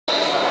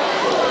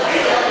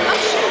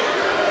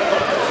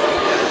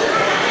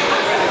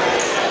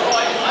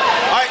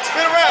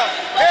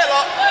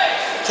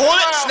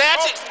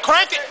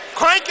Crank it,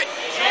 crank it,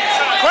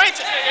 crank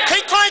it.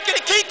 Keep cranking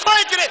it, keep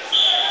cranking it.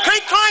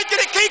 Keep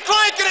cranking it, keep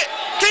cranking it,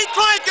 keep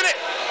cranking it.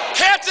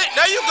 Catch it,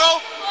 there you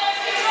go.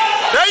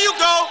 There you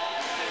go.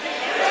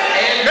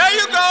 There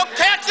you go,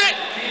 catch it.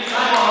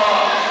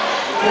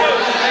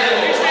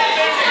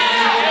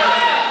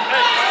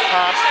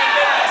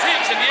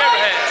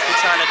 He's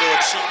trying to do a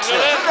cheat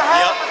tip.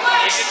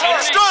 Yep.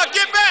 Strawn,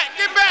 get back,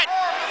 get back.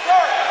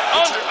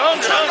 Under.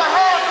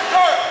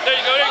 There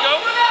you go, there you go.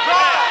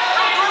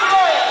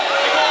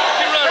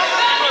 Keep running.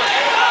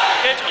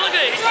 Look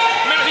at it.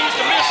 Remember he used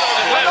to miss on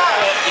his left.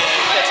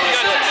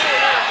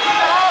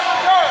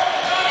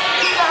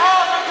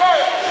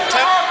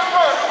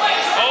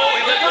 Oh,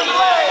 he let go of the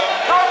leg.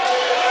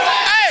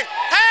 Hey,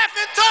 half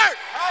and turn.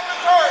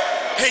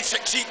 Hey,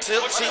 cheat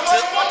tip.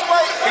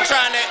 He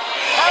trying that.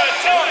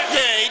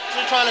 Yeah, he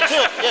trying to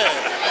tilt. Yeah.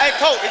 Hey,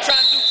 coach, he trying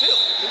to do tilt.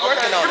 He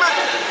working on it.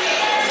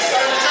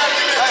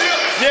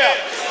 Yeah.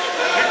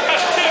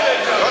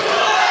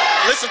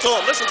 Listen to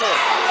him. Listen to him.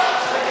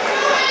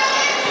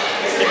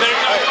 He better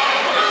go.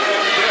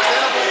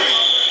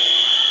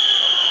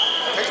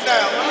 Take it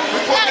down.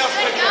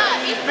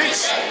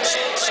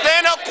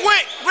 Stand up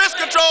quick. Wrist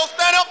control.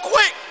 Stand up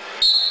quick.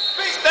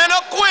 Stand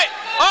up quick.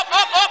 Up.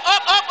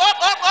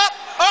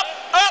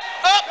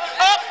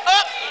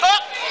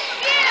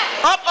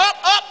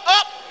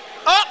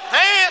 Up.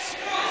 Hands.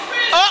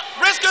 Up.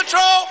 Wrist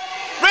control.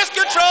 Wrist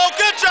control.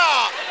 Good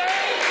job.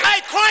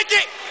 Hey, crank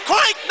it.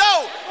 Crank.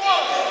 No.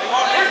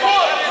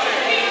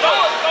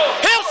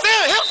 He'll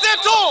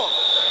send to him.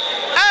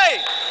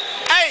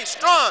 Hey,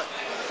 Strawn.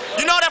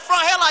 You know that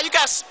front headline, you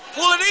got to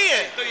pull it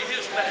in.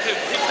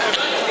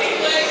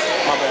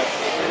 My bad.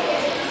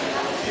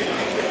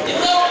 Give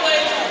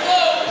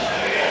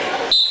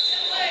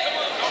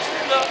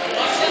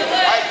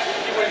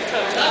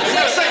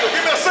me a single.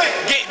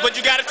 But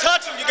you got to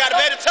touch him. You got to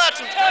be able to touch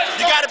him.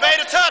 You got to be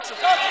able to touch him.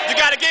 You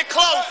got to get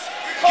close.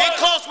 Get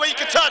close where you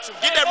can touch him.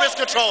 Get that wrist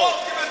control.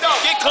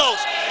 Get close.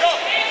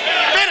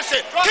 Finish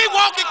it. Keep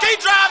walking.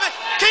 Keep driving.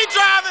 Keep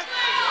driving.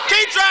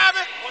 Keep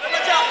driving.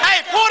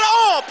 Hey, pull the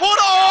arm. Pull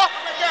the arm.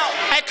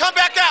 Hey, come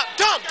back out.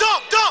 Dump.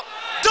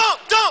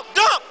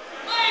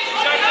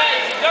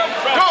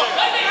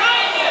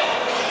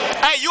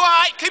 Hey, you all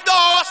right? Keep the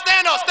arm.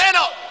 Stand up. There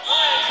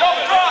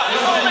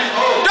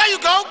you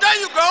go. There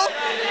you go.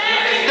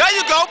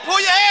 Pull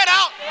your head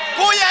out.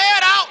 Pull your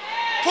head out.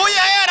 Pull your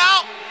head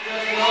out.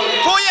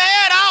 Pull your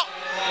head out.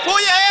 Pull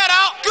your head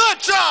out.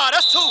 Good job.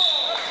 That's two.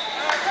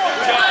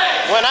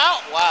 Went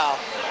out? Wow.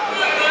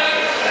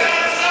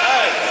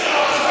 Hey.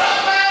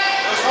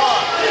 That's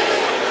one.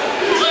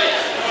 You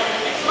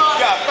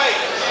got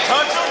fake.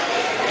 Touch him.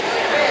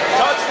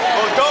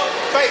 Or don't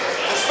fake.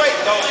 It's fake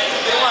though.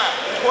 Get around.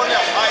 Pull it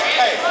out. All right.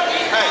 Hey.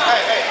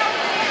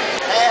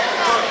 Half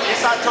turkey.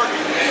 Inside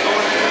turkey.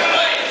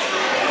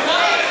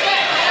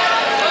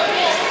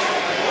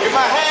 Give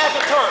my half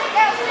a turkey.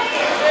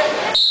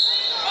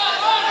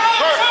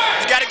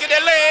 You got to get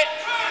that leg.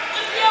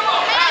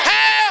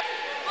 Half.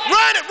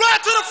 Run it. Run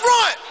to the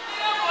front.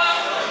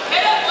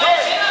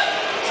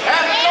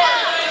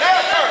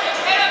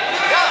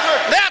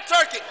 Now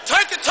turkey.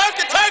 Turkey.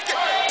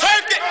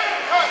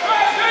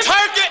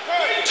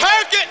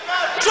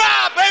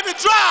 Drive, baby,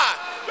 drive.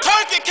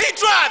 Turkey, keep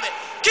driving.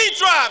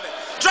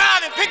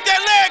 Drive and pick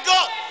that leg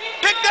up.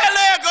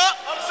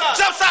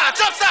 Jump side.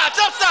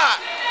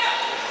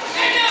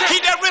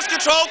 Keep that wrist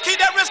control.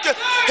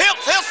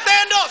 He'll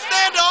stand up.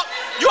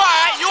 You all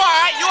right. You all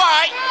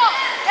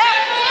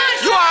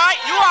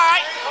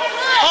right.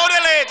 Hold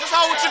that leg. Just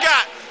hold what you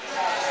got.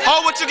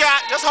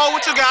 Just hold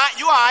what you got.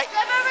 You all right.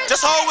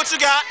 Just hold what you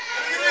got.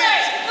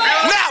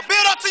 Now,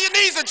 build up to your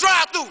knees and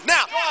drive through.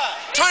 Now,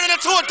 turn it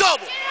into a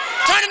double.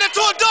 Double.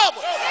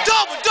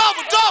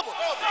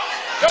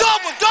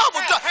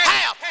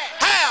 Half.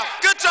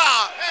 Good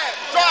job.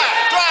 Drive.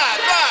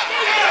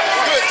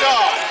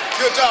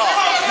 Good job.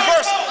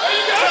 Reverse.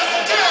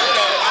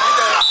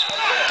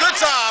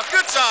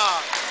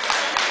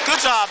 Good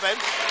job, baby.